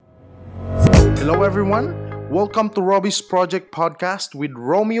Hello, everyone. Welcome to Robbie's Project Podcast with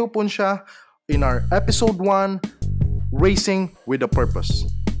Romeo Punsha in our episode 1 Racing with a Purpose.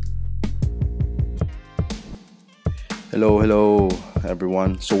 Hello,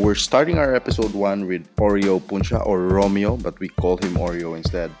 everyone. So, we're starting our episode 1 with Oreo Punsha or Romeo, but we call him Oreo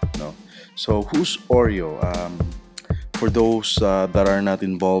instead. No? So, who's Oreo? For those that are not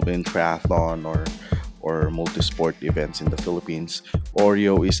involved in triathlon or multi-sport events in the Philippines,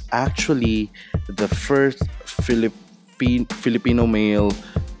 Oreo is actually the first Filipino male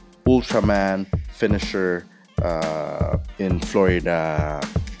Ultraman finisher in Florida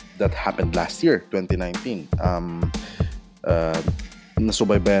that happened last year, 2019. Uh,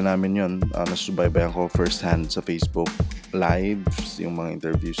 Nasubaybayan namin yun. Nasubaybayan ko first hand sa Facebook lives, yung mga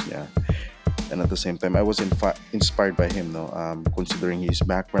interviews niya. And at the same time, I was inspired by him, no? Considering his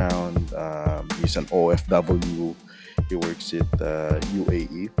background, he's an OFW. He works at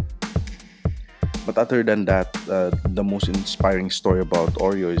UAE. But other than that, the most inspiring story about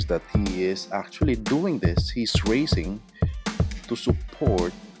Oreo is that he is actually doing this. He's racing to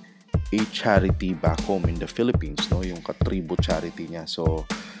support a charity back home in the Philippines, no? Yung Katribo charity niya. So,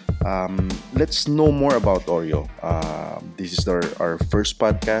 let's know more about Oreo. This is our first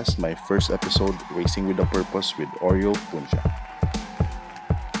podcast, my first episode, Racing with a Purpose with Oreo Punsha.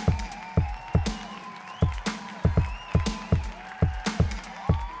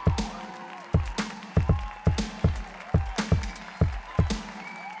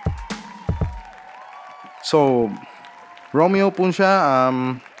 So, Romeo Punsha,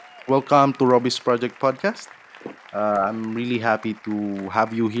 welcome to Robbie's Project Podcast. I'm really happy to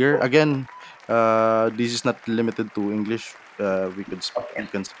have you here again. This is not limited to English. We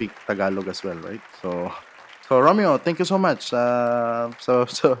can speak Tagalog as well, right? So Romeo, thank you so much sa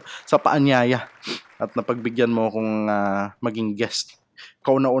paanyaya at napagbigyan mo akong maging guest.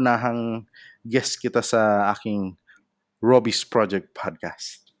 Kauna-unahang guest kita sa aking Robbie's Project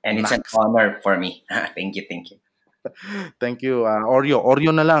Podcast. And it's an honor for me. Thank you, thank you. Thank you.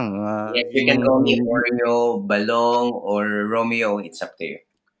 Oreo na lang. Yes, you can call me Oreo, Balong, or Romeo. It's up to you.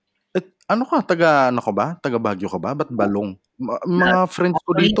 Ano ka? Taga ano ka ba? Taga Baguio ka ba? Ba't Balong? Mga friends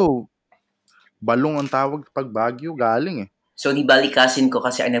ko dito, Balong ang tawag pag Baguio, galing eh. So, di balikasin ko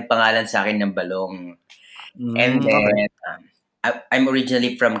kasi ang nagpangalan sa akin ng Balong. And Okay. then, I'm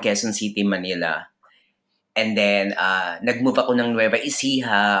originally from Quezon City, Manila. And then, nag-move ako ng Nueva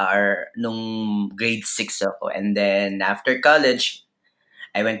Ecija nung grade 6 ako. And then, after college,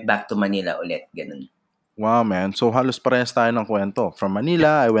 I went back to Manila ulit. Ganun. Wow, man. So halos parehas tayo ng kwento. From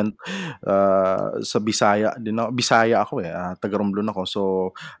Manila, I went sa Bisaya din ako. Bisaya ako eh. Taga Romblon ako. So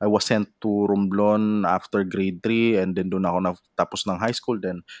I was sent to Romblon after grade 3 and then doon ako tapos ng high school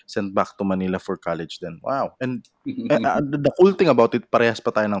then sent back to Manila for college then. Wow. And the cool thing about it, parehas pa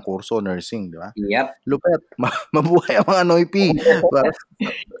tayo ng kurso, nursing, di ba? Yep. Lupet. Mabuhay ang mga Noipi para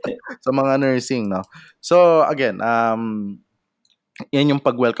sa mga nursing, no? So again, yan yung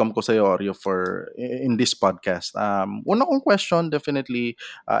pag-welcome ko sa iyo, Oreo, in this podcast. Una kong question, definitely,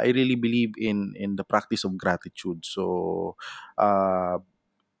 I really believe in the practice of gratitude. So,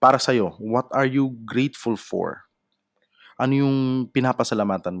 para sa iyo, what are you grateful for? Ano yung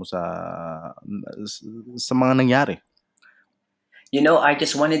pinapasalamatan mo sa mga nangyari? You know, I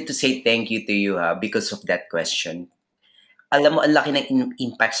just wanted to say thank you to you because of that question. Alam mo, ang laki ng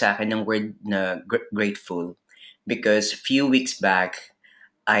impact sa akin ng word na grateful. Because few weeks back,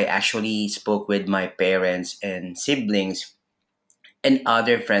 I actually spoke with my parents and siblings and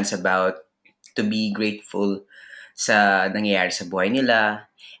other friends about to be grateful sa nangyayari sa buhay nila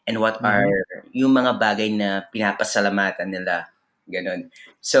and what are yung mga bagay na pinapasalamatan nila. Ganon.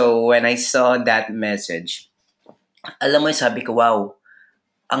 So, when I saw that message, alam mo, sabi ko, wow,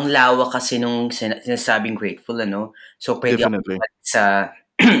 ang lawak kasi nung sinasabing grateful, ano? So, pwede ako Definitely. bumalik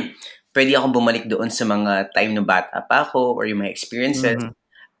pwede akong bumalik doon sa mga time na bata pa ako or yung mga experiences Mhm.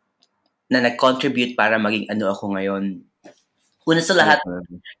 na nag-contribute para maging ano ako ngayon. Una sa lahat,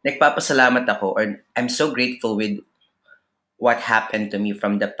 Definitely. nagpapasalamat ako or I'm so grateful with what happened to me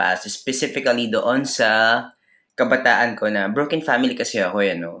from the past, specifically doon sa kabataan ko na broken family kasi ako,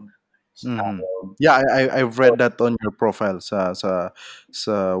 you know. Mhm. Yeah, I've read that on your profile sa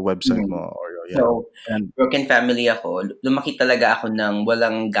website Mm. mo, Oreo. Yeah. So, And broken family ako. Lumaki talaga ako ng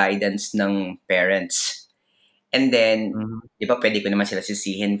walang guidance ng parents. And then, mhm. di ba pwede ko naman sila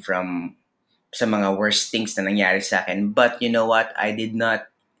sisihin sa mga worst things na nangyari sa akin. But you know what? I did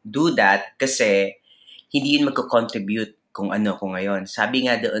not do that kasi hindi yun magko-contribute kung ano ko ngayon. Sabi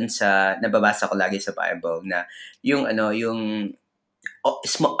nga doon sa, nababasa ko lagi sa Bible na yung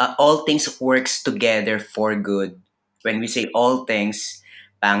all things works together for good. When we say all things,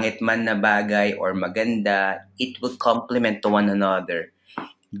 pangit man na bagay or maganda, it will complement to one another.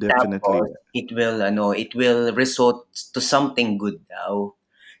 Definitely. Tapos it will result to something good daw.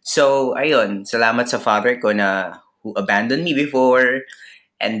 So ayun, salamat sa father ko na who abandoned me before,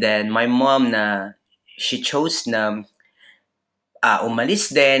 and then my mom na she chose na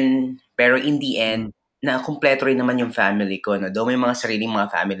umalis din, pero in the end, Mm, na kumpleto rin naman yung family ko, no? Though may mga sariling mga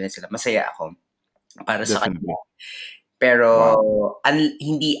family na sila, masaya ako para sa kanila. definitely. Pero Wow.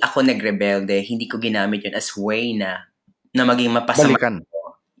 hindi ako nagrebelde, hindi ko ginamit yun as way na maging mapasama Balikan.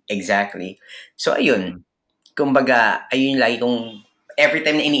 ko. Exactly. So ayun, Mm. kumbaga, ayun yung lagi kong, every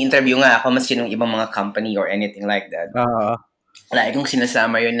time na ini-interview nga ako, maski nung ibang mga company or anything like that, Ah, lagi kong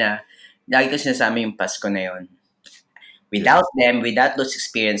sinasama yun lagi kong sinasama yung Pasko na yun. Without yes. them, without those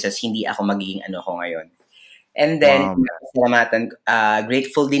experiences, hindi ako magiging ano ko ngayon. And then, Wow, man. pasalamatan,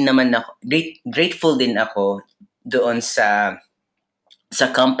 grateful din ako doon sa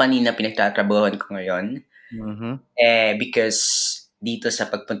company na pinagtatrabahuan ko ngayon. Mhm. Because dito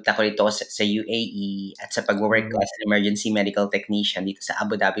sa pagpunta ko dito sa UAE at sa pag-work ko Mhm. as an emergency medical technician dito sa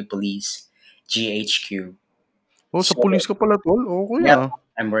Abu Dhabi Police GHQ. Oh, sa So, pulis ka pala, tol? Okey, yep, ah.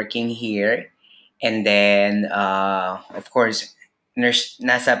 I'm working here. And then, of course,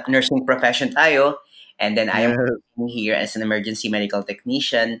 nasa nursing profession tayo. And then I am Yes. working here as an emergency medical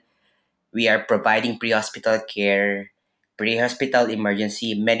technician. We are providing pre-hospital care, pre-hospital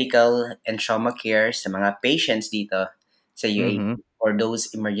emergency medical and trauma care sa mga patients dito sa UAE Mhm. for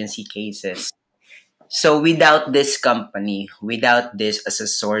those emergency cases. So without this company, without this as a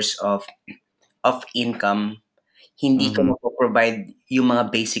source of income, hindi ko Mhm. mapo-provide yung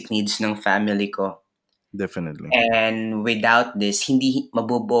mga basic needs ng family ko. Definitely. And without this, hindi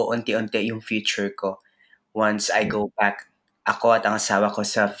mabubuo unti-unti yung future ko once I Yeah. go back, ako at ang asawa ko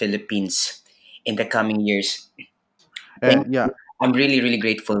sa Philippines in the coming years. Thank Yeah. you. I'm really, really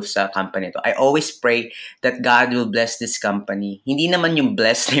grateful sa company to. I always pray that God will bless this company. Hindi naman yung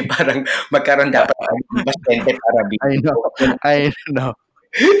bless na yung parang magkaroon dapat ng pasyente para I know, bigyan. I know.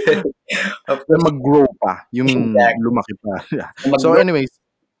 Of Na course, mag-grow pa, you mean exactly. lumaki pa, yeah. So Mag-grow, anyways,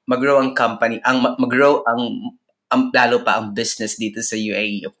 mag-grow ang company, mag-grow ang lalo pa ang business dito sa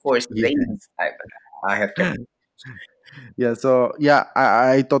UAE. Of course, they need, yes. I have to. Yeah, so yeah,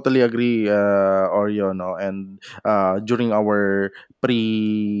 I totally agree, Oreo, no. And during our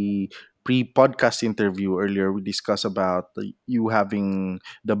pre pre-podcast interview earlier, we discussed about you having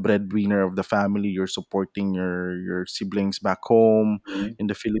the breadwinner of the family. You're supporting your siblings back home Mhm. in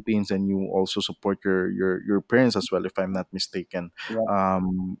the Philippines, and you also support your parents as well, if I'm not mistaken. Yeah.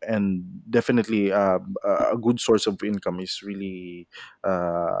 And definitely, a good source of income is really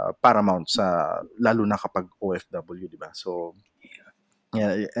paramount sa lalo na kapag OFW, 'di ba? So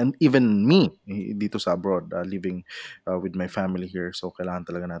yeah, and even me dito sa abroad, living with my family here. So kailangan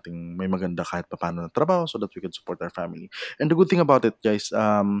talaga nating may maganda kahit papaano na trabaho so that we can support our family. And the good thing about it, guys,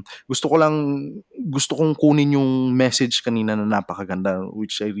 gusto kong kunin yung message kanina na napakaganda,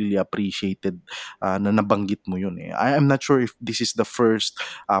 which I really appreciated, na nabanggit mo yun eh. I'm not sure if this is the first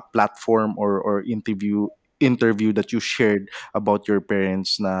platform or interview that you shared about your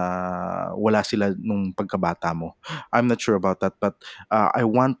parents na wala sila nung pagkabata mo. I'm not sure about that, but I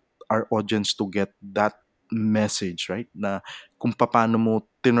want our audience to get that message, right? Na kung paano mo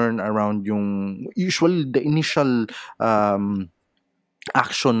turn around yung usually the initial um,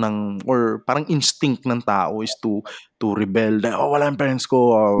 action ng or parang instinct ng tao is to rebel na, oh, wala yung parents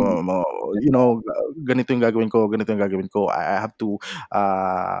ko, ganito yung gagawin ko, ganito yung gagawin ko. I have to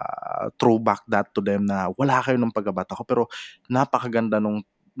throw back that to them na wala kayo nung pagkabata ko. Pero napakaganda nung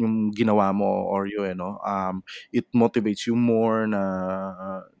yung ginawa mo, Oreo, no? It motivates you more na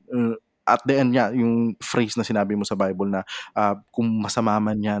uh, at the end niya, yung phrase na sinabi mo sa Bible na kung masama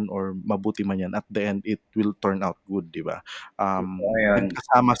man yan or mabuti man yan, at the end, it will turn out good, di ba? Totoo yun.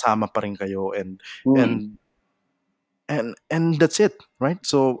 Nagkasama-sama pa rin kayo Hmm. and and that's it, right?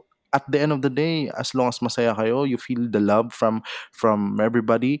 So at the end of the day, as long as masaya kayo, you feel the love from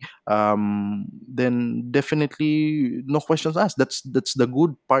everybody, then definitely no questions asked. That's the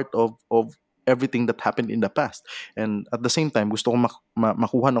good part of everything that happened in the past. And at the same time, gusto kong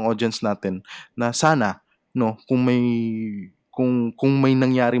makuha ng audience natin na sana, no, kung may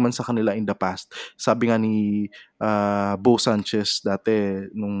nangyari man sa kanila in the past. Sabi nga ni Bo Sanchez dati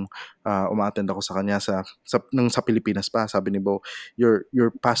nung uma-attend ako sa kanya nung sa Pilipinas pa, sabi ni Bo,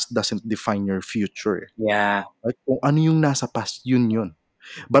 your past doesn't define your future. Yeah. Like, kung ano yung nasa past, yun.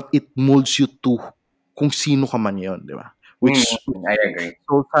 But it molds you to kung sino ka man yun, di ba? Hmm. Which I agree.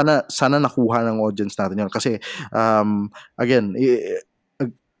 so sana nakuha ng audience natin yun kasi again,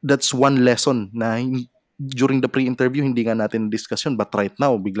 that's one lesson na during the pre-interview hindi nga natin discuss yun, but right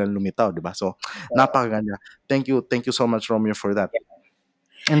now biglang lumitaw, 'di ba? So napakaganda. Thank you so much, Romeo, for that.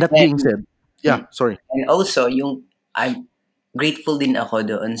 And that being And, said, mm, yeah, sorry. and also, yung I'm grateful din ako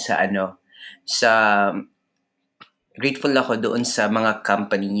doon sa sa grateful ako doon sa mga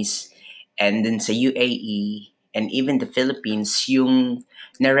companies and then sa UAE and even the Philippines yung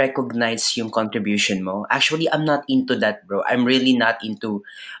na-recognize yung contribution mo. Actually, I'm not into that, bro. I'm really not into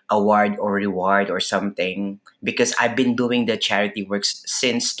award or reward or something because I've been doing the charity works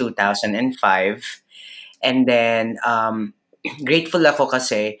since 2005. And then, grateful ako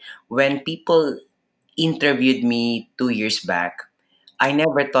kasi when people interviewed me 2 years back, I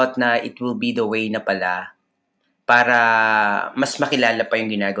never thought na it will be the way na pala para mas makilala pa yung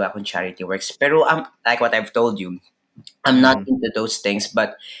ginagawa kong charity works. Pero like what I've told you, I'm not Mhm. into those things.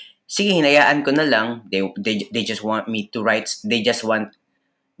 But sige, hinayaan ko na lang. They just want me to write, they just want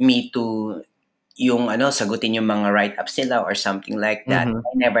me to yung sagutin yung mga write-ups nila or something like that. Mhm.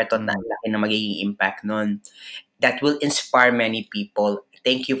 I never thought na Mhm. ang laki na magiging impact nun. That will inspire many people.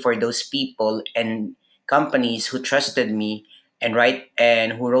 Thank you for those people and companies who trusted me and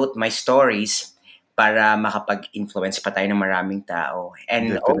who wrote my stories para makapag-influence pa tayo ng maraming tao.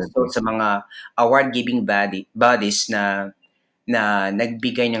 And also Definitely. sa mga award-giving bodies na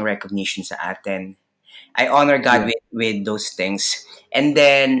nagbigay ng recognition sa atin. I honor God Yeah. with those things. And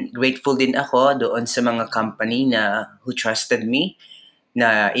then grateful din ako doon sa mga company na who trusted me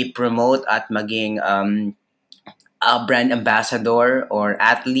na i-promote at maging a brand ambassador or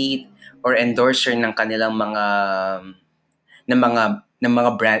athlete or endorser ng kanilang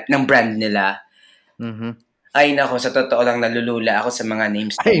brand nila. Mhm. Ay nako, sa totoo lang nalulula ako sa mga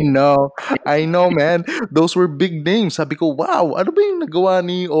names na I yun. know. I know, man. Those were big names. Sabi ko, wow, ano ba yung nagawa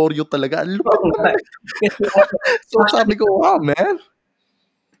ni Oreo talaga? Ang lupit Oo pala nga. na. So Actually, sabi ko, wow, man.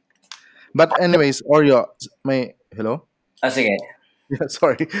 But anyways, Oreo, may, hello? sige. Yeah,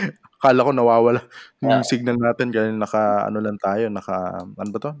 sorry. Akala ko nawawala Ah, yung signal natin kaya naka-ano lang tayo, ano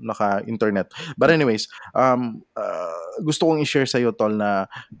ba 'to, naka-internet. But anyways, gusto kong i-share sa'yo tol na,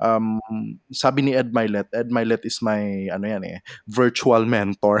 um, sabi ni Ed Milet is my ano yan, eh, virtual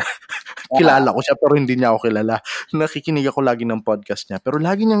mentor. ah, Kilala ko siya pero hindi niya ako kilala. Nakikinig ako lagi ng podcast niya pero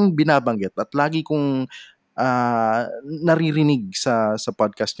lagi niyang binabanggit at lagi kong, naririnig sa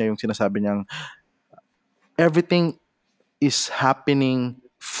podcast niya yung sinasabi niyang, "Everything is happening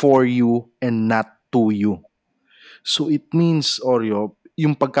for you and not to you." So it means, Oreo,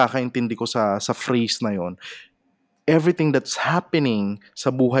 yung pagkakaintindi ko sa phrase na yon, everything that's happening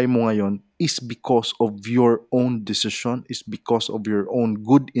sa buhay mo ngayon is because of your own decision, is because of your own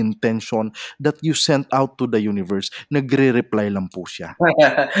good intention that you sent out to the universe. Nagre-reply lang po siya.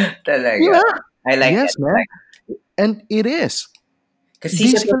 Di talaga. ba? I like Yes, it. man. And it is. Kasi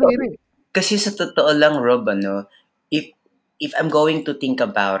sa Basically, totoo it is. Kasi sa totoo lang, Rob, if if I'm going to think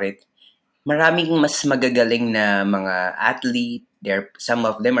about it, maraming mas magagaling na mga athlete. Some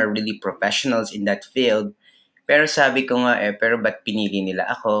of them are really professionals in that field. Pero sabi ko nga pero ba't pinili nila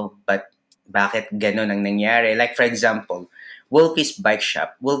ako? Bakit ganun ang nangyari? Like for example, Wolfie's Bike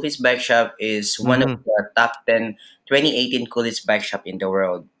Shop. Wolfie's Bike Shop is one of Mhm. the top 10 2018 coolest bike shop in the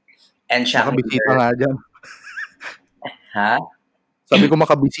world. And siya ang Makabisita leader. nga dyan. Ha? Sabi ko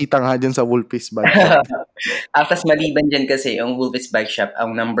makabisita nga dyan sa Wolfies Bike Shop. Tas maliban diyan kasi ang Wolfie's Bike Shop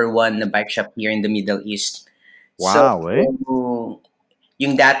ang number one na bike shop here in the Middle East. So, Wow, eh.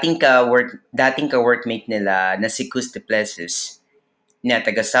 yung dating ka-workmate nila na si Kus du Plessis na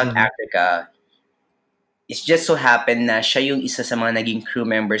taga South Mhm. Africa, it's just so happened na siya yung isa sa mga naging crew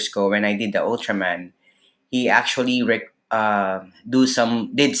members ko when I did the Ultraman. He actually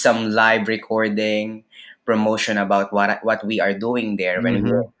did some live recording promotion about what we are doing there when we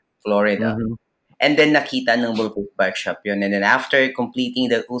were Mhm. in Florida. Mhm. And then nakita ng Bulletproof Bike Shop yun. And then after completing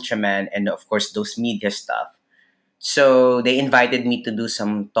the Ultraman and of course those media stuff, so they invited me to do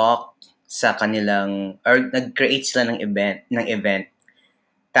some talk sa kanilang, or nag-create sila ng event.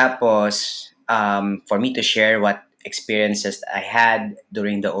 Tapos, for me to share what experiences I had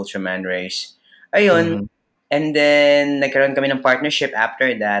during the Ultraman race. Ayun. Mhm. And then, nagkaroon kami ng partnership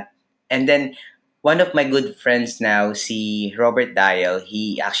after that. And then, one of my good friends now, si Robert Dial,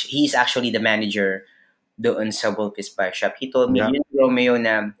 he's actually the manager doon sa Wolfie's Bike Shop. He told me, Yeah. Romeo,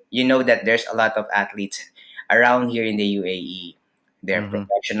 na you know that there's a lot of athletes around here in the UAE. They're Mhm.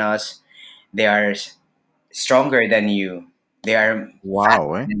 professionals. They are stronger than you. They are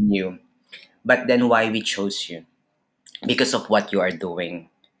Wow, faster eh. than you. But then why we chose you? Because of what you are doing.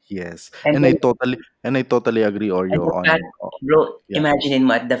 Yes. And then, And I totally agree, and Oreo, the fact, on bro, yeah. imagine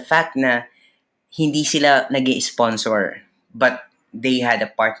mo, at the fact na hindi sila nag sponsor but they had a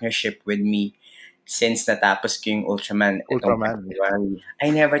partnership with me. since natapos ko yung Ultraman itong Ultraman, yeah. February. I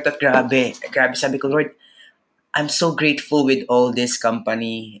never thought, grabe. Grabe, sabi ko, Lord, I'm so grateful with all this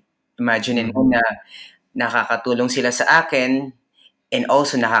company. Imagine mo Mhm. na nakakatulong sila sa akin and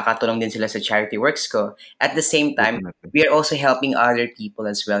also nakakatulong din sila sa charity works ko. At the same time, Definitely. we are also helping other people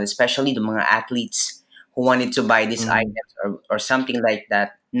as well, especially the mga athletes who wanted to buy these Mhm. items or something like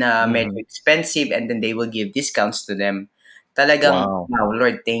that na medyo Mhm. expensive and then they will give discounts to them. Talagang, Wow. wow,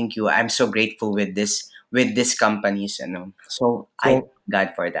 Lord, thank you. I'm so grateful with these companies. Ano. So, I So, thank God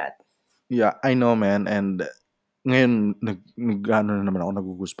for that. yeah, I know, man, and ngayon nag-ano na naman ako,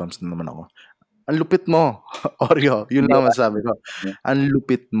 nago-goosebumps na naman ako. Ang lupit mo, Oreo, yun Di lang ba? masasabi ko. Ang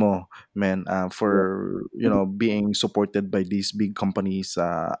lupit mo, man, Yeah. for being supported by these big companies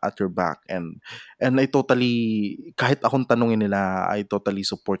at your back, and I totally, kahit akong tanungin nila, I totally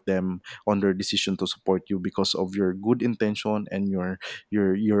support them on their decision to support you because of your good intention and your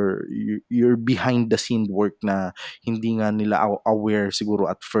behind the scene work na hindi nga nila aware siguro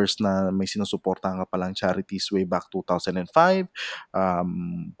at first na may sinusuportahan ka palang charities way back 2005,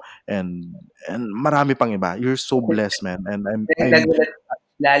 um and marami pang iba. You're so blessed, man. And I'm Nagulat,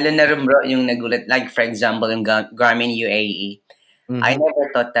 lalo na rin bro, yung nagulat, like for example, yung Garmin UAE. I mhm, never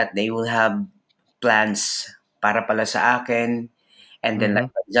thought that they will have plans para pala sa akin. And then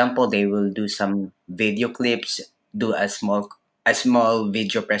like mhm, for example, they will do some video clips, do a small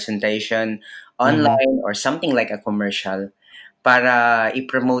video presentation mhm. online or something like a commercial para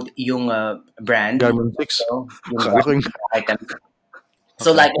i-promote yung brand mo, Garmin 6. yung Akala ko brand yung item.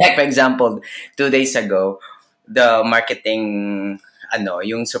 So okay. like for example, 2 days ago, the marketing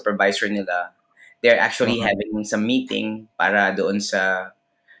yung supervisor nila, they're actually Uh-huh. having some meeting para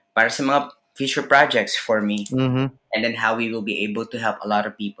sa mga future projects for me Mhm. and then how we will be able to help a lot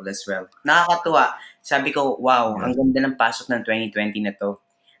of people as well. Nakakatuwa. Sabi ko, wow, Yes, ang ganda ng pasok ng 2020 na to.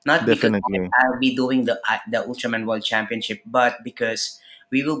 Not because definitely. I'll be doing the Ultraman World Championship, but because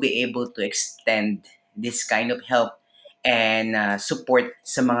we will be able to extend this kind of help and support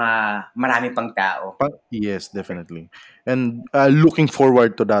sa mga marami pang tao. Yes, definitely. And looking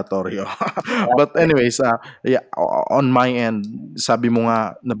forward to that, Oreo. But anyways, yeah, on my end, sabi mo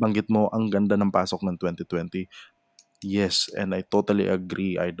nga, nabanggit mo, ang ganda ng pasok ng 2020. Yes, and I totally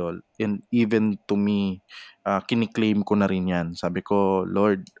agree, Idol. And even to me, kiniklaim ko na rin yan. Sabi ko,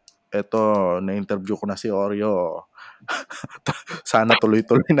 Lord, eto, na-interview ko na si Oreo. Sana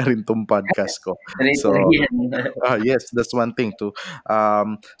tuloy-tuloy na rin tong podcast ko. Tuloy-tuloy So, yan. yes, that's one thing too.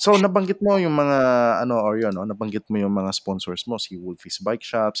 So nabanggit mo yung mga ano Oreo, no? Nabanggit mo yung mga sponsors mo, si Wolfie's Bike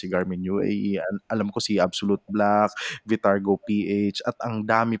Shop, si Garmin UAE, alam ko si Absolute Black, Vitargo PH, at ang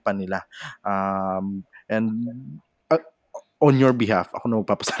dami pa nila. And uh, on your behalf, ako na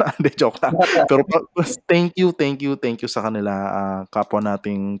magpapasalamat. Hindi, joke lang. Pero thank you sa kanila, kapwa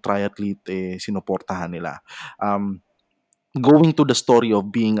nating triathlete, sinuportahan nila. Um, Going to the story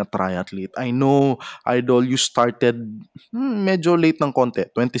of being a triathlete, I know, Idol, you started medyo late ng konti,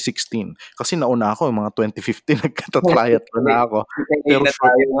 2016. Kasi nauna ako, yung mga 2015 nagkata-triathlon na ako. Late Pero na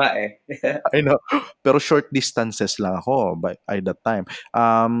short, tayo nga eh. I know, pero short distances lang ako by that time.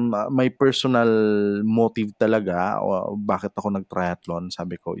 My personal motive talaga o bakit ako nag-triathlon,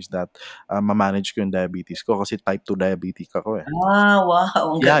 sabi ko, is that ma-manage ko yung diabetes ko kasi type 2 diabetic ako eh.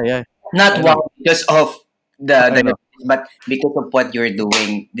 Wow. Yeah, yeah. Not I know. wow because of the I know. but because of what you're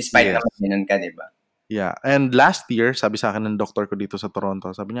doing despite Yes. naman ganun ka, 'di ba? Yeah, and last year sabi sa akin ng doktor ko dito sa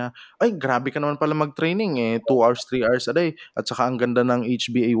Toronto, sabi niya, "Ay grabe ka naman pala mag-training, 2 hours, 3 hours a day at saka ang ganda ng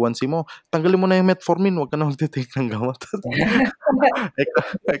HbA1c mo. Tanggalin mo na yung metformin, 'wag ka na magte-take ng gamot."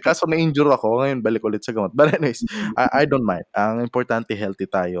 Kaso na-injure ako, ngayon balik ulit sa gamot. But anyways, I don't mind. Ang importante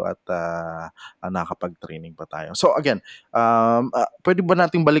healthy tayo at, nakakapag-training pa tayo. So again, puwede ba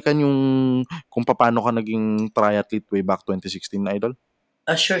nating balikan yung kung papaano ka naging triathlete way back 2016, Idol?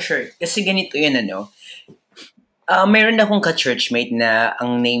 Sure, sure. Kasi ganito 'yun meron akong ka-churchmate na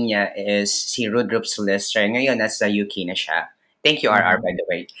ang name niya is si Rudolph Silvestre. Ngayon nasa UK na siya. Thank you, RR, Mhm, by the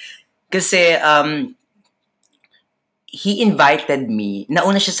way. Kasi he invited me,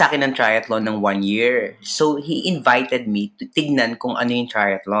 nauna siya sa akin ng triathlon ng 1 year. So he invited me to tignan kung ano yung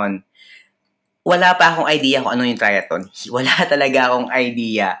triathlon. Wala pa akong idea kung ano yung triathlon. Wala talaga akong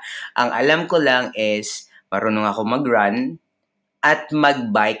idea. Ang alam ko lang is marunong ako mag-run at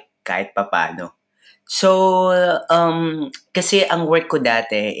mag-bike kahit papano. So, kasi ang work ko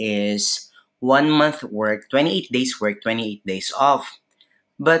dati is 1 month work, 28 days work, 28 days off.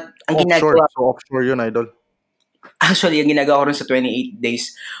 But ang offshore. ginagawa So, offshore yun, Idol? actually, ang ginagawa ko rin sa 28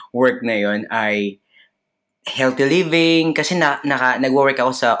 days work na yon ay healthy living kasi nagwo-work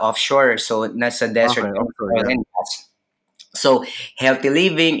ako sa offshore. So, nasa desert Okay, kami sa offshore, oil yeah. and gas. So, healthy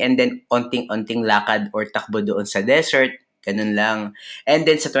living and then onting-onting lakad or takbo doon sa desert, ganun lang. And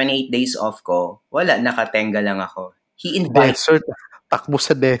then sa 28 days off ko, wala, nakatenga lang ako. He invited, Desert, takbo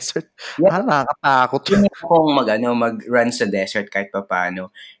sa desert. yeah, Nakakatakot. yun akong mag-run sa desert kahit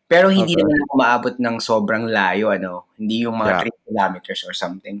papaano. Pero hindi Okay. naman ako maabot ng sobrang layo, ano, hindi yung mga Yeah. 3 kilometers or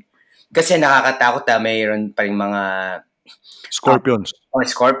something. Kasi nakakatakot, mayroon pa ring mga ah, Scorpions. mga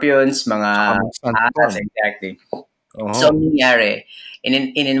scorpions, mga Tsaka may ahas, sandstorm. exactly. So, Oo. ang nangyari,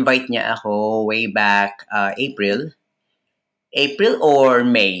 in-invite niya ako way back April or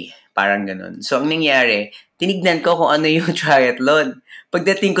May, parang gano'n. So, ang nangyari, tinignan ko kung ano yung triathlon.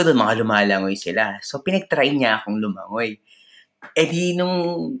 Pagdating ko do'n, mga lumalangoy sila. So, pinag-try niya akong lumangoy. Eh di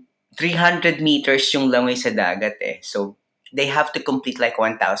nung 300 meters yung langoy sa dagat eh. So, they have to complete like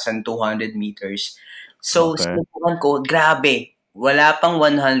 1,200 meters. So, Okay. sinubukan ko, grabe. Wala pang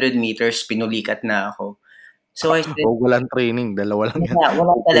 100 meters, pinulikat na ako. So, I said, O walang training, dalawa lang yan.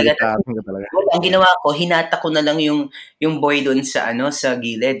 wala talaga. Pupulikatin ka talaga. Wala, ang ginawa ko, hinata ko na lang yung boy doon sa sa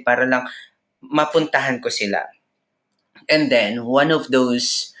gilid para lang mapuntahan ko sila. And then one of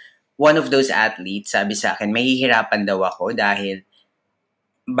those athletes sabi sa akin, mahihirapan daw ako dahil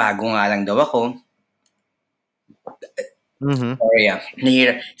bago nga lang daw ako. Mhm. Sorry,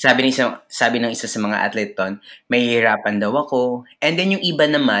 sabi ng isa sa mga athlete do'n, mahihirapan daw ako. And then yung iba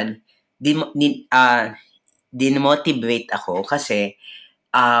naman, dinomotivate ako kasi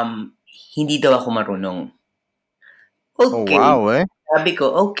hindi daw ako marunong. Oh, Okay, wow, eh. sabi ko,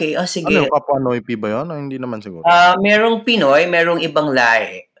 okay, oh Ano sige. yung Kapwa Noipi ba yun o hindi naman siguro? Merong Pinoy, merong ibang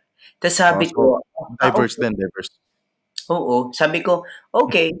lahi. Tapos Oh, sabi so ko, diverse okay. din, diverse. Oo. Sabi ko,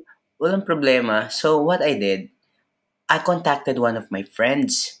 okay, walang problema. So what I did, I contacted one of my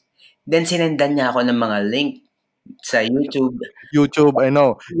friends. Then sinendan niya ako ng mga link sa YouTube. YouTube, I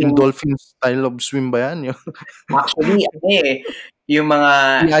know. Yung Yung dolphin style of swim ba yan? Yung actually, ano eh, yung mga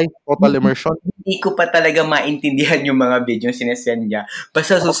TI, total hindi immersion? hindi ko pa talaga maintindihan yung mga video sinesend niya.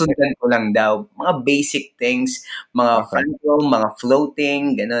 Basta Okay, susundan ko lang daw. Mga basic things, mga okay. front row, mga floating,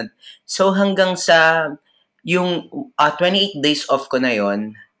 ganun. So hanggang sa yung 8 days off ko na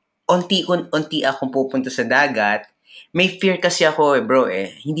yon, unti akong pupunta sa dagat. May fear kasi ako eh, bro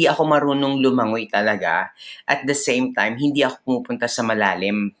eh. Hindi ako marunong lumangoy talaga. At the same time, hindi ako pumupunta sa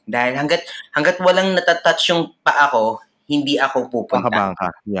malalim. Dahil hanggat walang natatouch yung paa ko, hindi ako pupunta.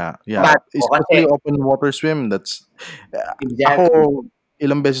 Baka-baka. Yeah, yeah. Bago ko kasi, Especially open water swim, that's ako exactly,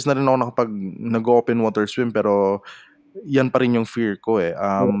 ilang beses na rin ako nag-open water swim pero yan pa rin yung fear ko eh.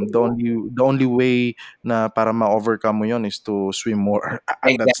 The only way na para ma-overcome mo yon is to swim more.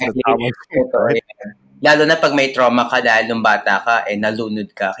 That's exactly, how I feel, totoo right? yan. Lalo na pag may trauma ka dahil nung bata ka, nalunod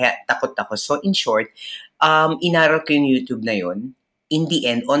ka. Kaya takot ako. So in short, inaral ko yung YouTube na yun. In the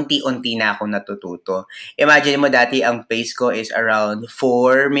end, unti-unti na ako natututo. Imagine mo dati ang pace ko is around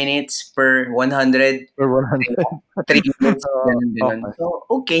 4 minutes per 100. For 100. 3 minutes, ganun, ganun. Okay. So,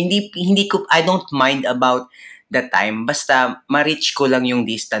 okay, hindi ko, I don't mind about the time. Basta ma-reach ko lang yung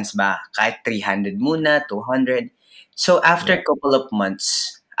distance ba. Kahit 300 muna, 200. So, after Yeah. couple of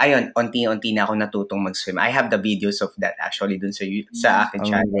months, ayun, unti-unti na ako natutong mag-swim. I have the videos of that actually dun sa akin Ang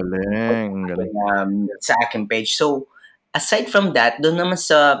channel, galing, ang galing. sa aking page. So, aside from that, doon naman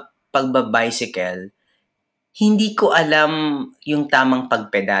sa pagba-bicycle, hindi ko alam yung tamang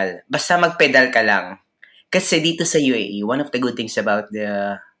pagpedal. Basta magpedal ka lang. Kasi dito sa UAE, one of the good things about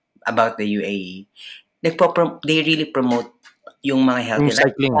the UAE, they really promote yung mga Yung healthy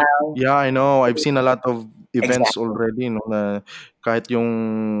cycling. lifestyle. Yeah, I know. I've seen a lot of events Exactly. already, no, na kahit yung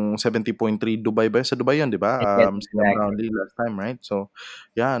 70.3 Dubai ba? Sa Dubai yun, di ba? Sam Exactly. Brownlee last time, right? So,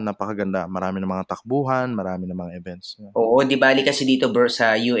 yeah, napakaganda. Marami ng mga takbuhan, marami ng mga events. Yeah. Oo, di bali kasi dito bro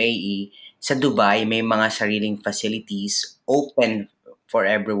sa UAE, sa Dubai may mga sariling facilities open for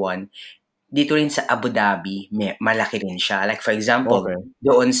everyone. Dito rin sa Abu Dhabi, malaki rin siya. Like for example, Okay.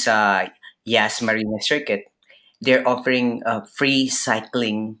 doon sa Yas Marina Circuit, they're offering free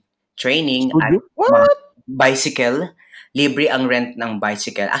cycling training at Studio? mga What? bicycle. Libre ang rent ng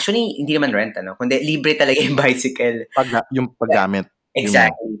bicycle. Actually, hindi naman rent, kundi libre talaga yung bicycle. Yung paggamit. Yung,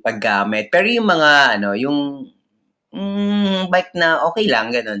 Exactly, paggamit. Pero yung mga, yung bike na okay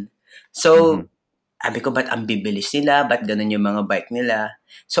lang, ganun. So, mhm. sabi ko, ba't ang bibilis nila? Ba't ganun yung mga bike nila?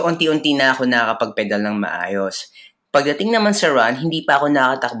 So, unti-unti na ako nakakapag-pedal ng maayos. Pagdating naman sa run, hindi pa ako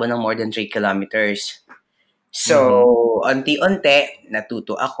nakatakbo ng more than 3 kilometers. So, Mhm. unti-unti,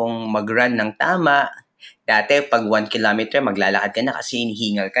 natuto akong mag-run ng tama. Dati, pag 1 kilometer, maglalakad ka na kasi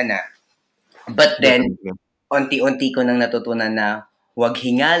hinihingal ka na. But then, Definitely. unti-unti ko nang natutunan na huwag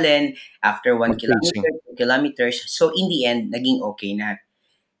hingalin after one Mag-pacing. kilometer, 2 kilometers. So, in the end, naging okay na.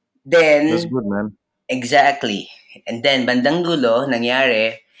 That's Then, good, man. exactly. And then, bandang dulo,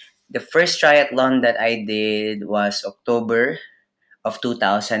 nangyari, the first triathlon that I did was October of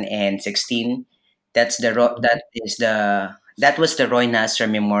 2016. That was the Roy Nasser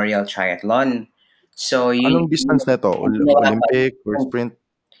Memorial Triathlon. So Anong distance nito? ginawa ko, Olympic or sprint?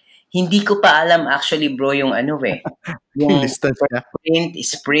 hindi ko pa alam actually bro yung ano Yung yung distance niya?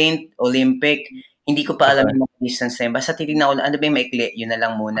 sprint, Olympic. Hindi ko pa alam Okay. yung mga distance na yun. Basta titignan ko lang, ano ba yung maikli? Yun na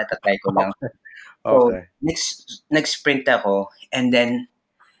lang muna, tatry ko lang. Okay. So, Okay. nag-sprint ako and then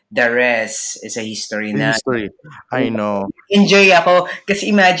the rest is a history The na. history. I know. Enjoy ako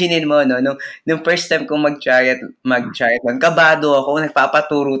kasi imaginein mo no nung first time kong mag-triathlon kabado ako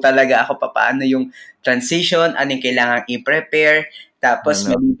nagpapaturo talaga ako paano yung transition ano yung kailangan i-prepare I tapos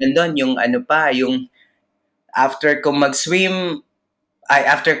know. maliban doon yung ano pa yung after kong mag-swim ay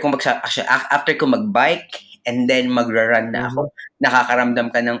after kong mag-bike and then magra-run na Mhm. ako nakakaramdam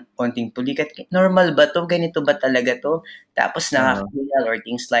ka ng onting pulikat normal ba to ganito ba talaga to tapos Uh, nakakahingal or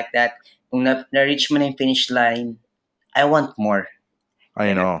things like that kung na-reach mo na yung finish line I want more.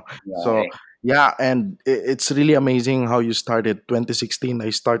 I Ganun know. So, nangyari. yeah, and it's really amazing how you started. 2016, I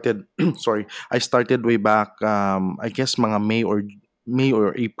started, sorry, I started way back, I guess mga May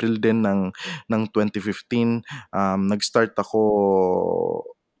or April din ng 2015. Nag-start ako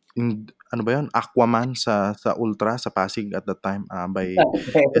ano ba yun? Aquaman sa Ultra, sa Pasig at that time, by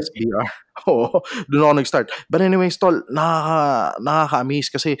SBR. Oo, doon ako nag-start. But anyways, tol,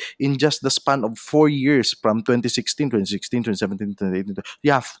 nakaka-amaze kasi in just the span of 4 years from 2016, 2017, 2018,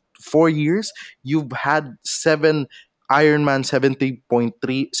 yeah, 4 years, you've had Ironman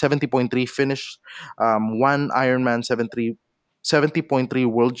 70.3 finish, one Ironman 70.3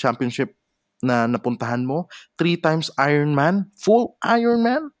 World Championship na napuntahan mo, three times Ironman, full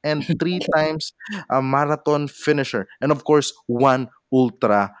Ironman, and three times a marathon finisher, and of course one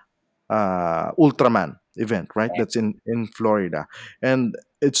Ultraman event, right? That's in Florida, and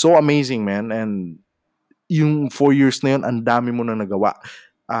it's so amazing, man. And yung 4 years na yun, ang dami mo na nagawa.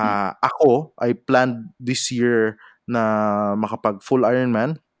 Ako, I planned this year na makapag full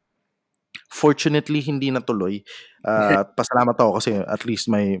Ironman. Fortunately, hindi natuloy. Pasalamat ako kasi at least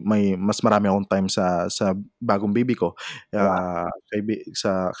may mas marami akong time sa bagong baby ko, Wow.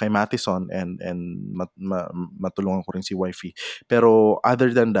 kay Mattison, and matulungan ko rin si wifey. Pero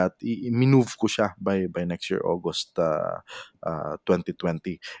other than that, minove ko siya by next year August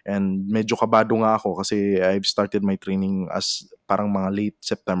 2020. And medyo kabado nga ako kasi I've started my training as parang mga late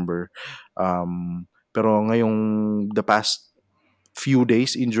September. Pero ngayong the past few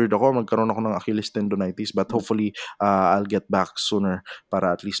days injured ako, magkaroon ako ng Achilles tendonitis, but hopefully I'll get back sooner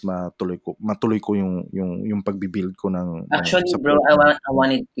para at least matuloy ko yung pagbi-build ko ng Actually, bro, support ng I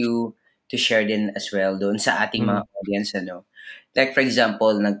wanted to share din as well doon sa ating mhm, mga audience, ano. Like, for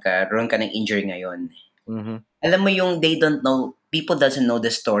example, nagkaroon ka ng injury ngayon. mhm, Alam mo yung they don't know, people doesn't know the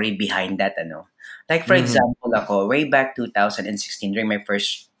story behind that, ano. Like, for mhm. example, ako, way back 2016, during my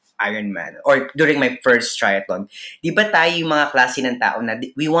first Ironman, or during my first triathlon, di ba tayo yung mga klase ng tao na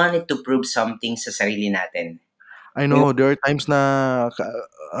we wanted to prove something sa sarili natin. I know there are times na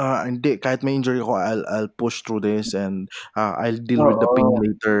hindi, kahit may injury ako, I'll push through this, and I'll deal with the pain Oo.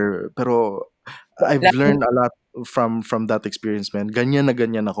 later. Pero I've Lalo, learned a lot from that experience, man. Ganyan na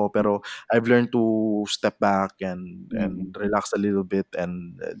ganyan ako, pero I've learned to step back and relax a little bit,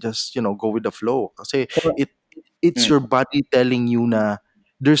 and just go with the flow. Kasi it's mm, your body telling you na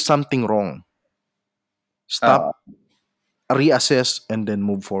there's something wrong. oo. Stop, reassess, and then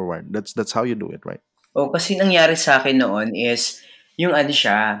move forward. That's how you do it, right? Oo, kasi nangyari sa'kin noon is yung ano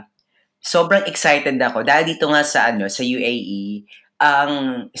siya, sobrang excited ako dahil dito nga sa ano, sa UAE,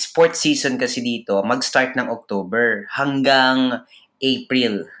 ang sports season kasi dito mag-start ng October hanggang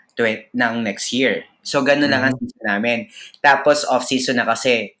April ng next year. So gano'n lang ang Mhm. season namin. Tapos off-season na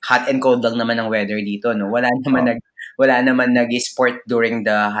kasi, hot and cold lang naman ang weather dito 'no, Oh, wala naman nag-sport during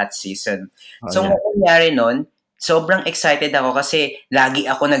the hot season. oh So ang yeah. nangyari nun, sobrang excited ako kasi lagi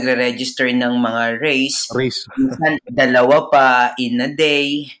ako nagre-register ng mga race, Race. minsan dalawa pa in a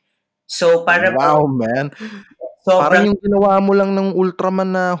day. So, para bang Wow, man. Parang sobrang yung ginawa mo lang ng Ultraman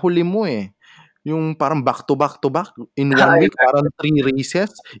na huli mo, eh. Yung parang back to back to back in one ay, week, parang three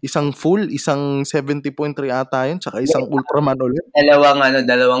races, isang full, isang 70.3 ata yun, tsaka hindi, isang Ultraman ulit.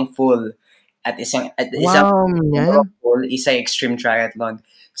 dalawang full at isang Wow, man. dalawang full, isang extreme triathlon.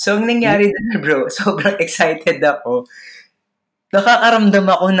 So, ang Yu nangyari dun bro, sobrang excited ako. Nakakaramdam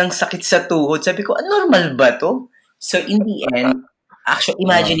ako ng sakit sa tuhod. Sabi ko, normal ba 'to?" So, in the end, actually oo,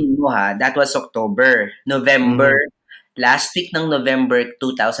 imaginin mo ha, that was October. November, mhm, last week ng November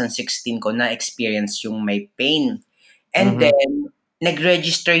 2016 ko na-experience yung may pain. And mhm, then,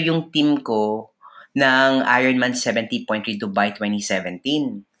 nag-register yung team ko ng Ironman 70.3 Dubai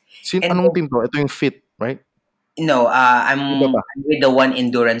 2017. And Anong then, team 'to? Ito yung Fit, right? no, Iba ba? I'm with the One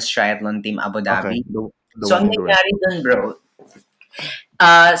Endurance Triathlon Team Abu Okay, Dhabi. the So, One ang Endurance. nangyari dun, bro,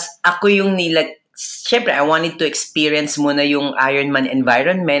 ako yung syempre, I wanted to experience muna yung Ironman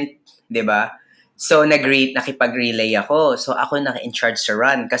environment, di ba? So, nakipag-relay ako. So, ako naka-in-charge sa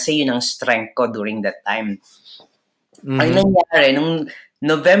run kasi yun ang strength ko during that time. Ang Mhm. nangyari, nung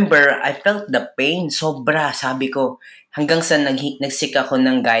November, I felt the pain. Sobra, sabi ko. Hanggang sa nagsik ako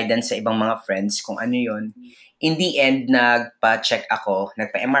ng guidance sa ibang mga friends kung ano yon. In the end, nagpa-check ako,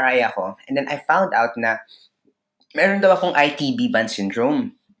 nagpa-MRI ako, and then I found out na meron daw akong ITB band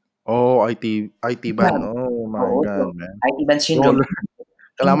syndrome. Oh, IT ban. Yeah. Oh my Oo, so God, man. IT band syndrome. Roller.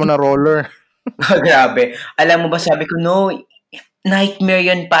 Kailangan mo Hindi, na roller. grabe. Alam mo ba, sabi ko, no, nightmare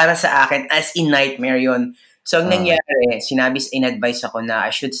yon para sa akin. As in nightmare yon. So, ang Ah, nangyari, in-advise ako na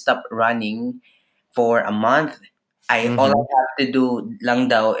I should stop running for a month. All I mhm. have to do lang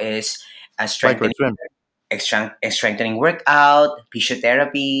daw is Bike or strengthening swim? strengthening workout,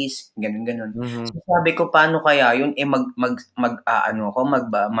 physiotherapies, ganun ganun. Mhm. So sabi ko paano kaya yun ano ako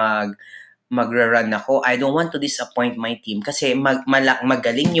magra-run ako. I don't want to disappoint my team kasi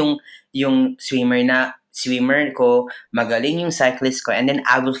magaling yung swimmer ko, magaling yung cyclist ko, and then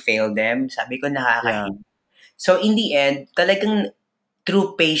I will fail them. Sabi ko Yeah. nakakahiya. So in the end, talagang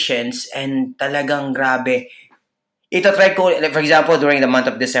through patience and talagang grabe. Ita-try ko, like, for example, during the month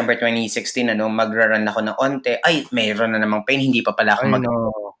of December 2016, magra-run ako ng onte. Ay, mayroon na namang pain, hindi pa pala ako I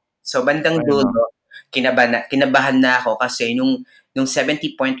know. So, bandang I know. dulo, kinabahan na ako kasi nung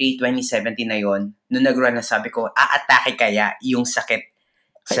 70.3 2017 na yon, nung nag-run na sabi ko, aatake kaya yung sakit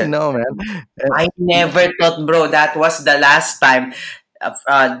I sa know, man. Eh, I never thought, bro, that was the last time.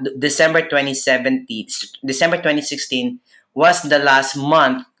 December 2017, December 2016 was the last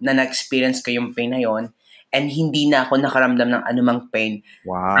month na na-experience ko yung pain na yon, and hindi na ako nakaramdam ng anumang pain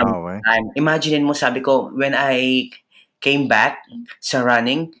from wow, eh. time. Imagine mo, sabi ko, when I came back sa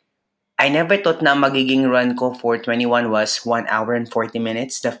running, I never thought na magiging run ko for 21 was 1 hour and 40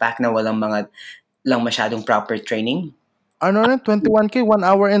 minutes. The fact na lang masyadong proper training. Ano na 21K, 1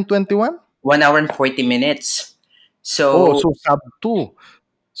 hour and 21? 1 hour and 40 minutes. Oh, So, so sub 2.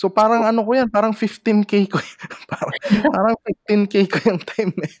 So parang ano ko 'yan, parang 15K ko parang parang 15K ko yung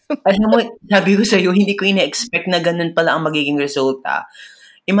time na yun. alam mo, sabi ko sa'yo, hindi ko ina-expect na ganun pala ang magiging resulta.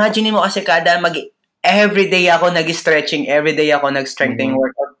 Imagine mo kasi everyday ako nag-stretching, everyday ako nag-strengthening Mhm.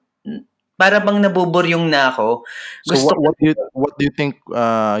 workout. Para bang nabuburyong na ako. So Gusto ko, what do you think,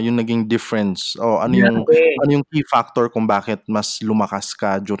 yung naging difference o grabe. ano yung key factor kung bakit mas lumakas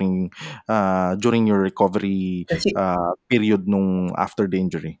ka during your recovery, Kasi period nung after the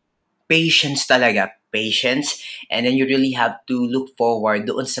injury? patience talaga, patience. And then you really have to look forward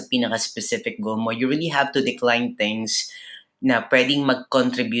doon sa pinaka-specific goal mo. You really have to decline things na pwedeng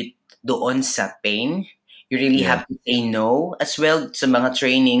mag-contribute doon sa pain. You really Yes. have to say no as well sa mga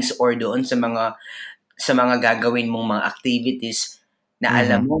trainings or doon sa mga gagawin mong mga activities na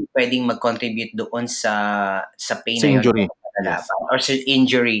alam Mhm. mo pwedeng mag-contribute doon sa pain Sa na yun injury. na Yes. kalalaban or sa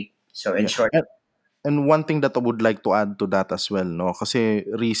injury. So in Yeah. short, And one thing that I would like to add to that as well, no, kasi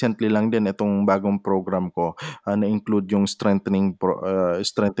recently lang din itong bagong program ko, na-include yung strengthening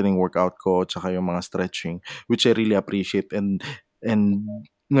workout ko tsaka yung mga stretching, which I really appreciate, and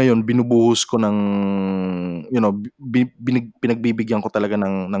ngayon binubuhos ko ng, pinagbibigyan ko talaga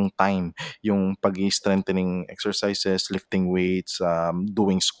ng time yung pag-i-strengthening exercises, lifting weights,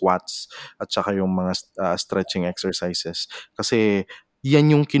 doing squats, at saka yung mga stretching exercises. Kasi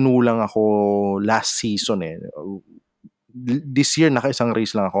yan yung kinulang ako last season, eh. This year naka-isang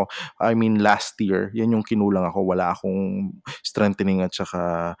race lang ako. I mean last year, yan yung kinulang ako. Wala akong strengthening at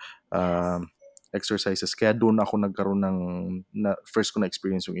saka, exercises. Kaya dun ako nagkaroon first ko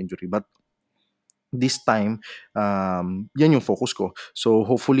na-experience yung injury. But this time, yan yung focus ko. So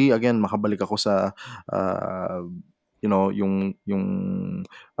hopefully again makabalik ako sa, uh, yung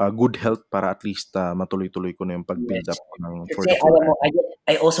good health para at least, matuloy-tuloy ko na yung yes. pag-build up ko for Kasi the full alam mo, marathon.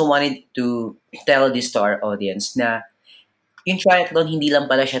 I also wanted to tell this to our audience na yung triathlon, hindi lang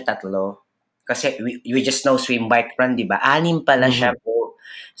pala siya tatlo. Kasi we just know swim, bike, run, di ba? Anim pala siya Mhm. po.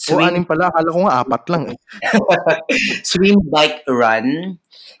 Oh, Swim, 6 pala, akala ko nga 4 lang, eh. swim, bike, run.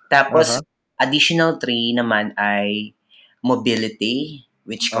 Uh-huh, Tapos, additional three naman ay mobility,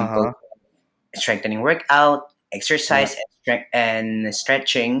 which uh-huh, compose strengthening workout, yeah. exercise, and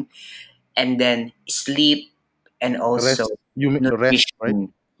stretching, and then sleep, and also You mean rest, right?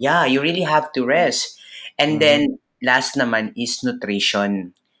 nutrition. Yeah, you really have to rest. And Mhm, then, last naman is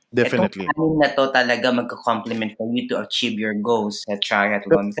nutrition. Itong definitely. anim na to talaga magko-complement for you to achieve your goals sa Pero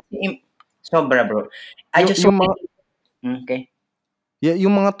triathlon. Kasi Sobra, bro. I Yung just yung wanted mga okay.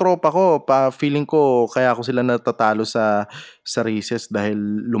 yung mga tropa ko feeling ko kaya ako sila natatalo sa races dahil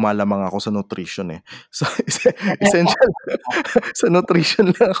lumalamang ako sa nutrition, eh. So, essential sa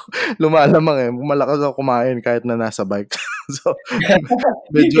nutrition lang ako lumalamang, eh. Malakas ako kumain kahit na nasa bike. So,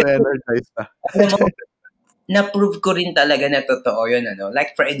 medyo energized na. Alam mo, na-prove ko rin talaga na totoo yun, ano.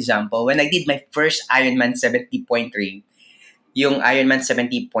 Like, for example, when I did my first Ironman 70.3, yung Ironman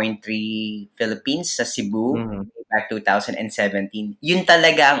 70.3 Philippines sa Cebu, Mhm, back 2017, yun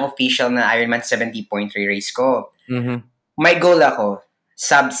talaga ang official na Ironman 70.3 race ko. mhm. May goal ako,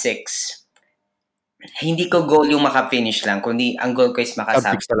 sub 6. Hindi ko goal yung maka-finish lang, kundi ang goal ko is Sub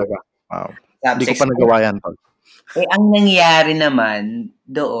maka-sub 6 talaga, wow. sub Hindi ko 6. pa nagawa yan tol. Ang nangyari naman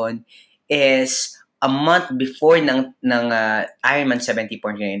doon is a month before ng Ironman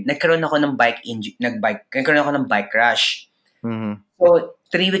 70.9, nagkaroon ako ng nagkaroon ako ng bike crash. Mhm. So,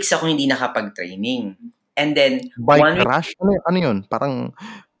 3 weeks ako hindi nakapag-training. And then, Bike 1 week, rash? Ano yun? Parang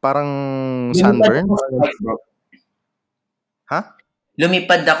parang lumipad sunburn? ako sa bike, bro. Ha?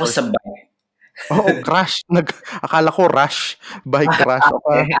 Lumipad ako Or sa bike. oo, crash. Akala ko rash, bike rash.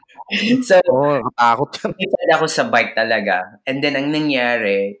 So, Oo, nakatakot yan. lumipad ako sa bike talaga. And then, ang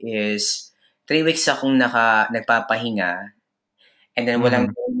nangyari is, 3 weeks akong nagpapahinga. And then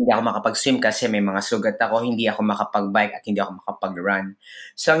Mhm, hindi ako makapag-swim kasi may mga sugat ako, hindi ako makapag-bike at hindi ako makapag-run.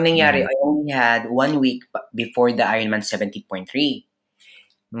 So ang nangyari, mhm, I only had 1 week before the Ironman 70.3.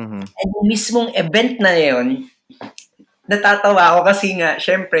 mhm. And yung mismong event na yun, natatawa ako kasi nga,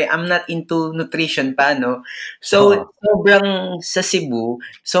 syempre, I'm not into nutrition pa, no? So, Oo. sobrang sa Cebu,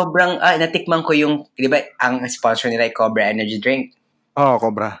 natikman ko yung, di ba, ang sponsor nila ay Cobra Energy Drink. Oo,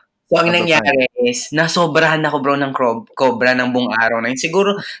 Cobra So, ang at the time. nangyari is, nasobrahan ako bro ng Cobra ng buong araw na yun.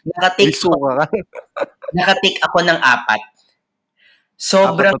 Siguro, May nakatake ako suka ka. Naka-take ako ng 4.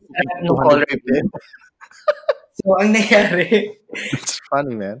 4 Sobrang na sarap titig nung color 250 blue. So, ang nangyari, That's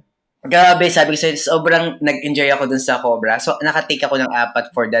funny, man. grabe, sabi ko sa'yo, sobrang nag-enjoy ako dun sa Cobra. So, naka-take ako ng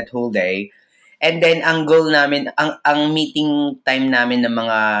 4 for that whole day. And then, ang goal namin, ang meeting time namin ng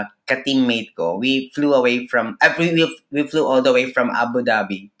mga ka-teammate ko, we flew away from, we flew all the way from Abu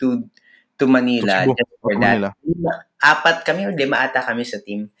Dhabi to To Manila Cebu just o for to that. Manila. 4 kami or 5 ata kami sa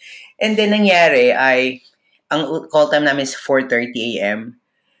team. And then, nangyari ay, ang call time namin is 4:30 a.m.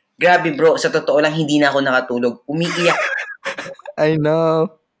 Grabe bro, sa totoo lang hindi na ako nakatulog. Umiiyak. I know.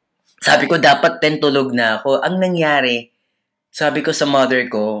 Sabi ko dapat 10 tulog na ako. Ang nangyari, sabi ko sa mother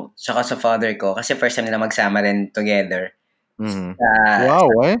ko, saka sa father ko, kasi first time nila magsama rin together. Mhm. Uh, Wow,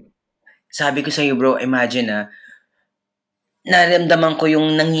 eh. Sabi ko sa iyo bro, imagine naramdaman ko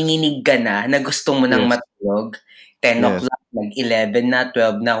yung nanginginig ka na gusto mo nang Yes, matulog. 10 yes. o'clock, nag-11 na,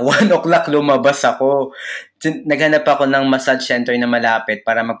 12 na, 1 o'clock lumabas ako. Naghanap ako ng massage center na malapit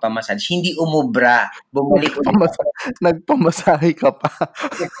para magpa-massage. Hindi umubra. Bumalik ulit Nagpamasa ako. nagpamasahe ka pa.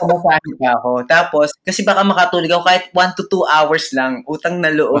 Nagpamasahe pa ako. Tapos, kasi baka makatulog ako kahit 1 to 2 hours lang. Utang na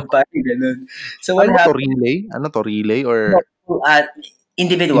loob pa, ganun. So, Ano what ba 'to, happened? relay? Ano 'to, relay No, or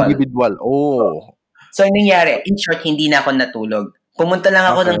individual. individual? Oh, So, ang nangyari, in short, hindi na ako natulog. Pumunta lang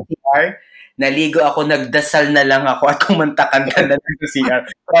ako ng okey. CR, naligo ako, nagdasal na lang ako at kumantakan na lang sa CR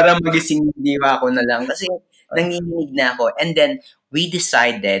para magising yung diwa ko na lang. Kasi nanginginig na ako. And then, we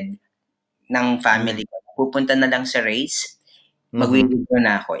decided ng Hmm, family ko, pupunta na lang sa race, mhm. magwi-withdraw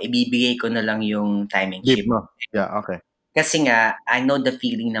na ako, ibibigay ko na lang yung timing Leave sheet. mo? Yeah, okey. Kasi nga, I know the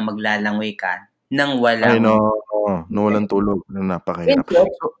feeling na maglalangoy ka nang I walang know, na walang tulog, in napakahirap.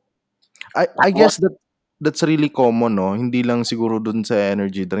 short, So, I tapos guess that's really common 'no, hindi lang siguro dun sa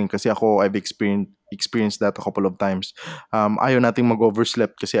energy drink kasi ako I've experienced that a couple of times. Ayaw nating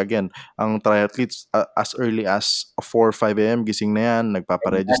mag-overslept kasi again, ang triathletes, as early as 4, 5 AM gising na 'yan,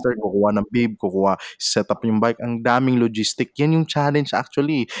 nagpapa-register, kukuha ng bib, set up yung bike, ang daming logistic. 'Yan yung challenge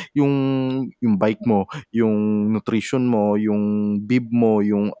actually, yung bike mo, yung nutrition mo, yung bib mo,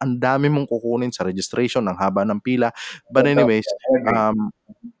 yung ang dami mong kukunin sa registration, ang haba ng pila. But totoo, anyways, I agree.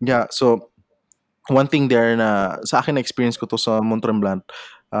 yeah, so one thing there na sa akin na-experience ko 'to sa Mont Tremblant,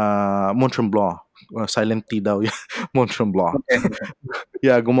 silent T daw yan, Mont Tremblant.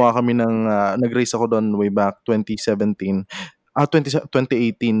 Yeah, gumawa kami nag-race ako dun way back 2017,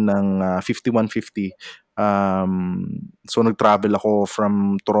 2018 ng 5150. So nag-travel ako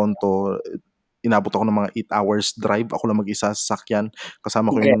from Toronto, inabot ako ng mga 8 hours drive, ako lang mag-isa sa sasakyan, kasama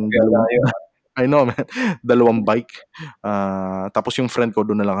ko yung Grabe ang dalawang layo. I know man, dalawang bike, tapos yung friend ko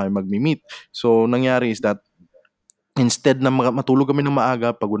dun na lang kami magme-meet. So nangyari is that instead na matulog kami ng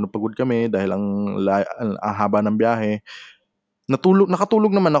maaga, pagod na pagod kami dahil ang haba ng biyahe,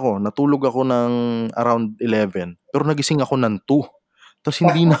 nakatulog naman ako, natulog ako ng around 11 pero nagising ako ng 2 ta's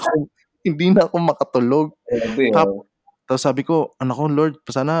hindi na ako Hindi na ako makatulog. Grabe, Tap Tapos sabi ko, "Anak ko Lord,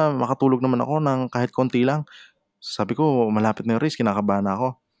 sana makatulog naman ako ng kahit konti lang." Sabi ko, "Malapit na yung race, kinakabahan na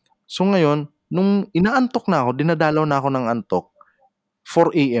ako." So ngayon, nung inaantok na ako, dinadalaw na ako ng antok,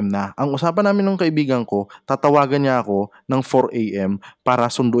 4 AM na. Ang usapan namin nung kaibigan ko, tatawagan niya ako ng 4 AM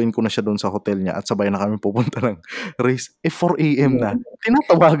para sunduin ko na siya do'n sa hotel niya at sabay na kami pupunta ng race. 4 AM na, mm.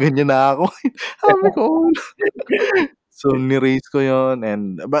 tinatawagan niya na ako. Sabi ko, so ni-race ko 'yun,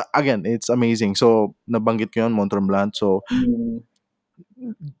 and but again, it's amazing. So nabanggit ko 'yun, Mont Tremblant. So Mm,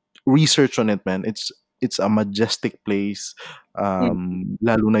 research on it, man. It's a majestic place. mm.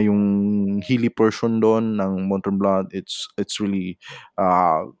 Lalo na yung hilly portion doon ng Mont Tremblant. It's really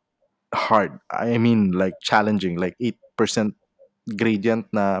uh, hard. I mean, like challenging, like 8% gradient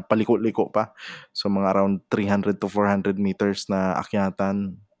na paliko-liko pa. So mga around 300 to 400 meters na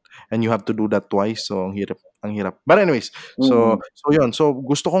akyatan. And you have to do that twice. So ang hirap, ang hirap. But anyways, so Mm. so 'yun. So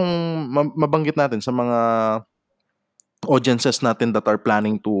gusto kong mabanggit natin sa mga audiences natin that are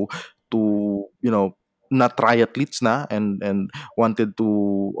planning to na triathletes na, and wanted to,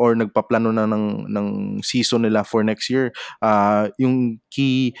 or nagpaplano na ng season nila for next year. Yung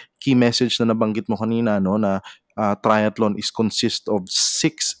key message na nabanggit mo kanina, no, na triathlon is consist of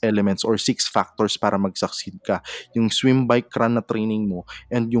 6 elements or 6 factors para mag-succeed ka. Yung swim, bike, run na training mo,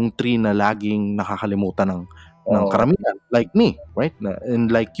 and yung 3 na laging nakakalimutan ng Oo. karamihan, like me, right?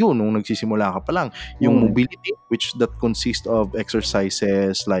 And like you, nung nagsisimula ka pa lang, yung Mm. mobility, which that consists of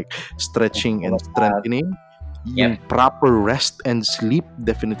exercises like stretching and strengthening, Yep. yung proper rest and sleep,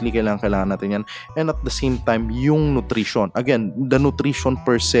 definitely kailangan natin yan. And at the same time, yung nutrition. Again, the nutrition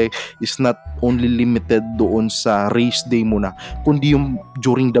per se is not only limited doon sa race day mo na, kundi yung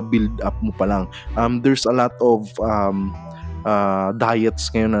during the build up mo pa lang. There's a lot of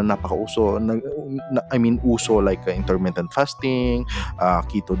diets ngayon na napakauso. I mean, uso, like intermittent fasting,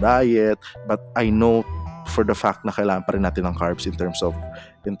 keto diet, but I know for the fact na kailangan pa rin natin ng carbs in terms of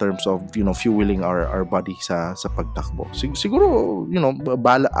fueling our body sa pagtakbo. Siguro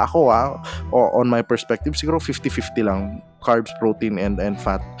bala ako, on my perspective, siguro 50-50 lang, carbs, protein, and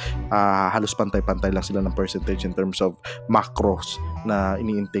fat. Halos pantay-pantay lang sila ng percentage in terms of macros na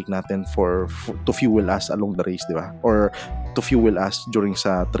ini-intake natin to fuel us along the race, di ba? Or to fuel us during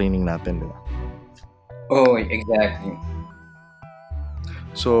sa training natin, di ba? Oh, exactly.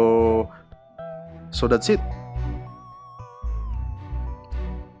 So that's it.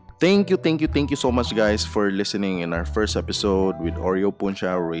 Thank you so much, guys, for listening in our first episode with Oreo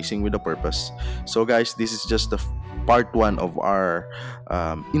Puncha, Racing with a Purpose. So guys, this is just the part 1 of our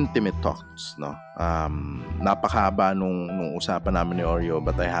intimate talks, no. Napakahaba nung usapan namin ni Oreo,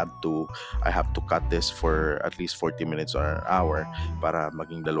 but I have to cut this for at least 40 minutes or an hour para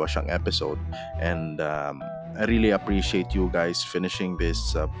maging dalawa siyang episode. And I really appreciate you guys finishing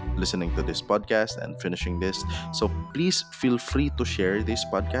this, listening to this podcast and finishing this. So please feel free to share this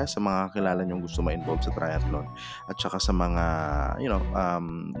podcast sa mga kilala nyong gusto ma-involve sa triathlon, at saka sa mga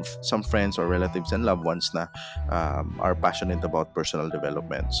some friends or relatives and loved ones na are passionate about personal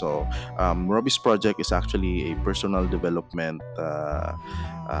development. So Robbie's project is actually a personal development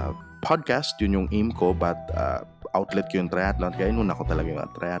podcast. Yun yung aim ko, but outlet ko yung triathlon, kaya inuna ko talaga yung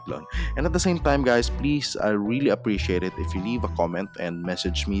triathlon. And at the same time, guys, please, I really appreciate it if you leave a comment and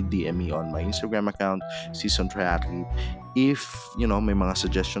message me, DM me on my Instagram account, Season Triathlete. If may mga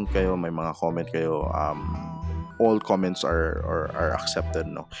suggestion kayo, may mga comment kayo, all comments are accepted,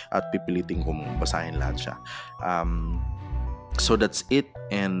 no, at pipilitin kong basahin lahat siya. So that's it,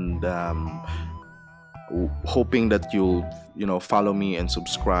 and hoping that you'll follow me and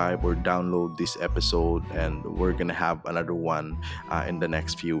subscribe or download this episode, and we're gonna have another one in the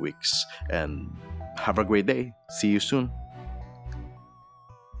next few weeks. And have a great day. See you soon.